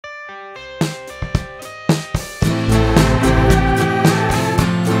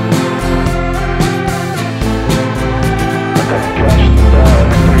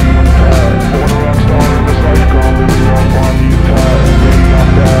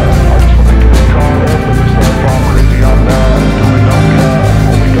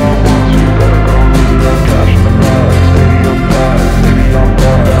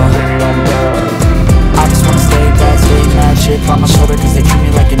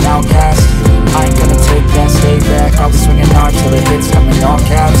outcast. I ain't gonna take that, stay back. I'll be swinging hard till it hits, I'm in all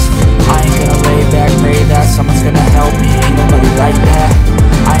caps. I ain't gonna lay back, pray that someone's gonna help me, ain't nobody like that.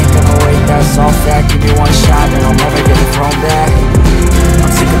 I ain't gonna wait, that's all fact. Give me one shot and I'll never get it thrown back.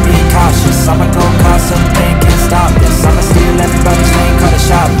 I'm sick of being cautious, I'ma go cause something, can't stop this. I'ma steal everybody's lane, call it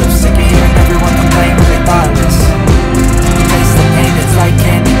shoplift. Sick of hearing everyone complain when they thoughtless. Taste the pain, it's like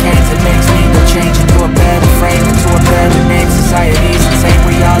candy canes. It makes me go change into a better frame, into a better name. Society's insane,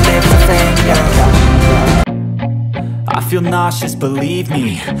 we all live for fame, I feel nauseous, believe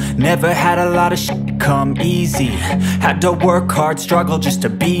me. Never had a lot of shit come easy. Had to work hard, struggle just to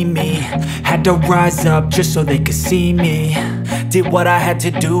be me. Had to rise up just so they could see me. Did what I had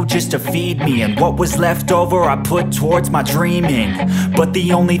to do just to feed me, and what was left over I put towards my dreaming. But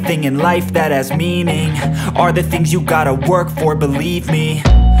the only thing in life that has meaning are the things you gotta work for, believe me.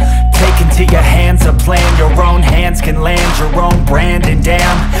 Take into your hands a plan, your own hands can land your own brand. And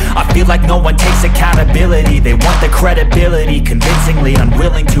damn, I feel like no one takes accountability. They want the credibility, convincingly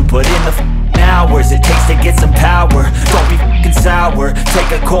unwilling to put in the hours it takes to get some power. Don't be f***ing sour,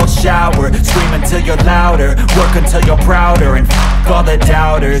 take a cold shower. Scream until you're louder, work until you're prouder. And f*** all the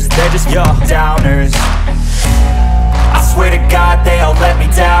doubters, they're just your downers. I swear to God they all let me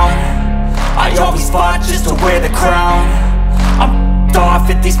down. I always fought just to wear the crown. I'm off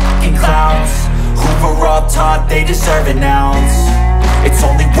at these fucking clowns who were all taught they deserve an ounce. It's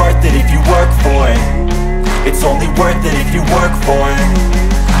only worth it if you work for it. It's only worth it if you work for it.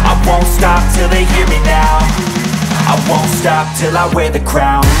 I won't stop till they hear me now. I won't stop till I wear the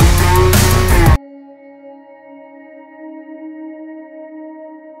crown.